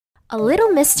A little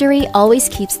mystery always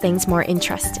keeps things more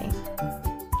interesting.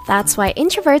 That's why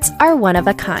introverts are one of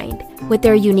a kind. With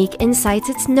their unique insights,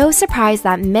 it's no surprise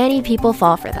that many people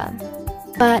fall for them.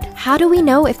 But how do we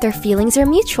know if their feelings are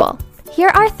mutual? Here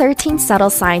are 13 subtle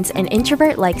signs an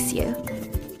introvert likes you.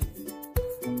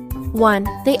 1.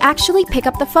 They actually pick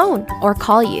up the phone or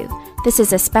call you. This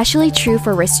is especially true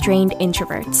for restrained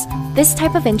introverts. This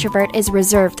type of introvert is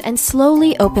reserved and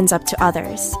slowly opens up to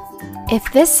others. If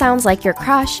this sounds like your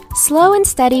crush, slow and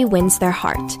steady wins their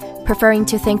heart. Preferring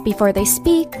to think before they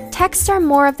speak, texts are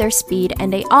more of their speed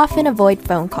and they often avoid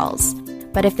phone calls.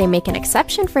 But if they make an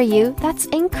exception for you, that's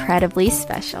incredibly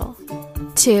special.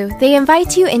 2. They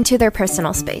invite you into their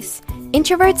personal space.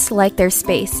 Introverts like their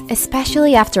space,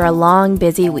 especially after a long,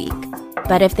 busy week.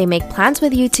 But if they make plans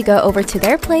with you to go over to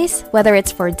their place, whether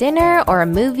it's for dinner or a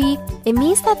movie, it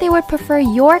means that they would prefer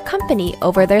your company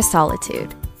over their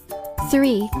solitude.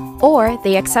 3. Or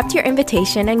they accept your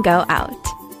invitation and go out.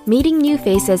 Meeting new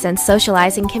faces and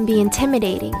socializing can be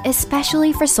intimidating,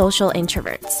 especially for social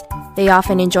introverts. They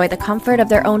often enjoy the comfort of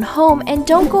their own home and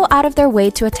don't go out of their way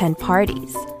to attend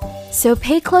parties. So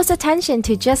pay close attention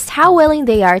to just how willing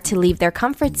they are to leave their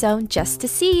comfort zone just to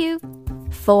see you.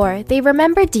 4. They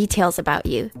remember details about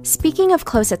you. Speaking of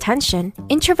close attention,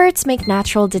 introverts make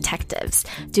natural detectives.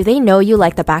 Do they know you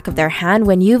like the back of their hand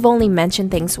when you've only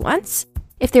mentioned things once?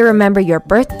 If they remember your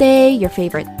birthday, your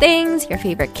favorite things, your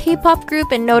favorite K-pop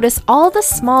group, and notice all the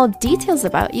small details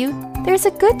about you, there's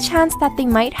a good chance that they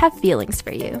might have feelings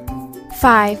for you.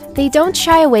 5. They don't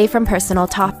shy away from personal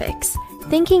topics.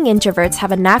 Thinking introverts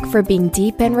have a knack for being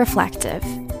deep and reflective.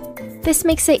 This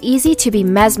makes it easy to be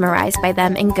mesmerized by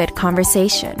them in good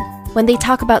conversation. When they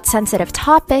talk about sensitive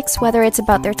topics, whether it's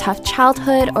about their tough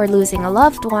childhood or losing a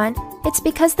loved one, it's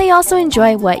because they also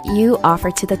enjoy what you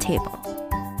offer to the table.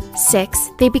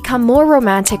 6. They become more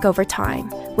romantic over time.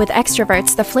 With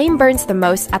extroverts, the flame burns the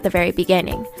most at the very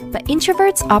beginning, but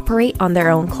introverts operate on their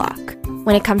own clock.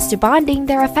 When it comes to bonding,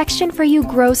 their affection for you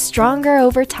grows stronger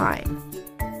over time.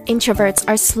 Introverts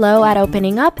are slow at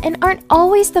opening up and aren't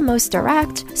always the most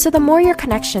direct, so the more your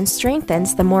connection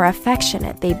strengthens, the more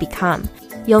affectionate they become.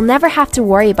 You'll never have to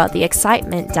worry about the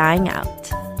excitement dying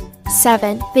out.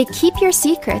 7. They keep your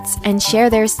secrets and share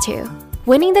theirs too.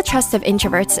 Winning the trust of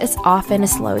introverts is often a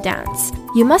slow dance.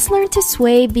 You must learn to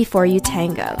sway before you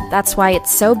tango. That's why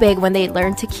it's so big when they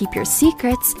learn to keep your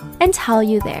secrets and tell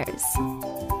you theirs.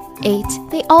 8.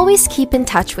 They always keep in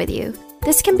touch with you.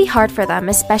 This can be hard for them,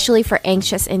 especially for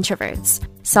anxious introverts.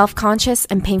 Self-conscious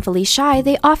and painfully shy,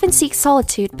 they often seek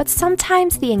solitude, but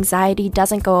sometimes the anxiety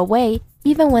doesn't go away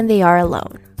even when they are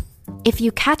alone. If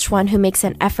you catch one who makes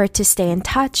an effort to stay in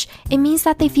touch, it means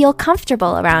that they feel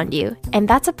comfortable around you, and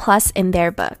that's a plus in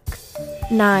their book.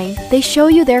 9. They show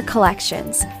you their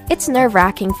collections. It's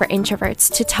nerve-wracking for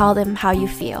introverts to tell them how you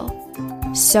feel.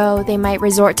 So they might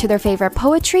resort to their favorite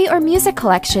poetry or music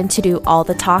collection to do all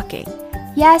the talking.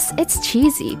 Yes, it's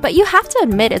cheesy, but you have to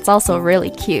admit it's also really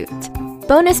cute.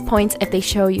 Bonus points if they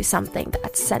show you something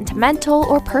that's sentimental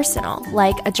or personal,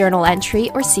 like a journal entry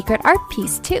or secret art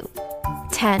piece too.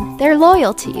 10. They're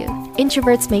loyal to you.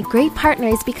 Introverts make great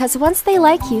partners because once they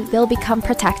like you, they'll become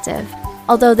protective.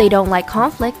 Although they don't like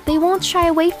conflict, they won't shy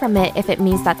away from it if it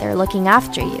means that they're looking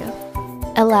after you.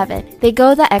 11. They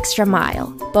go the extra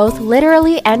mile, both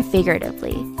literally and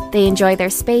figuratively. They enjoy their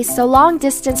space, so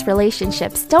long-distance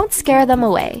relationships don't scare them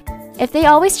away. If they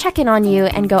always check in on you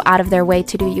and go out of their way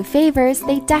to do you favors,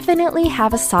 they definitely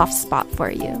have a soft spot for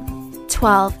you.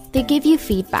 12. They give you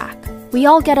feedback. We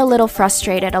all get a little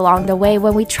frustrated along the way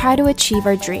when we try to achieve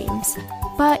our dreams.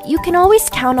 But you can always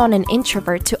count on an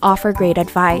introvert to offer great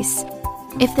advice.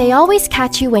 If they always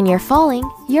catch you when you're falling,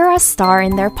 you're a star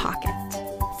in their pocket.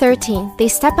 13. They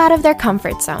step out of their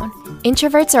comfort zone.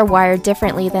 Introverts are wired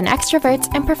differently than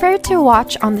extroverts and prefer to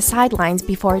watch on the sidelines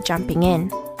before jumping in.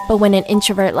 But when an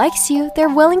introvert likes you, they're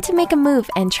willing to make a move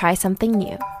and try something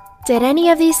new. Did any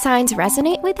of these signs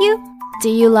resonate with you? Do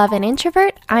you love an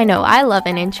introvert? I know I love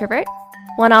an introvert.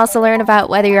 Want to also learn about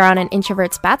whether you're on an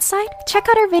introvert's bad side? Check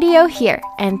out our video here,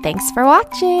 and thanks for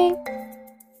watching!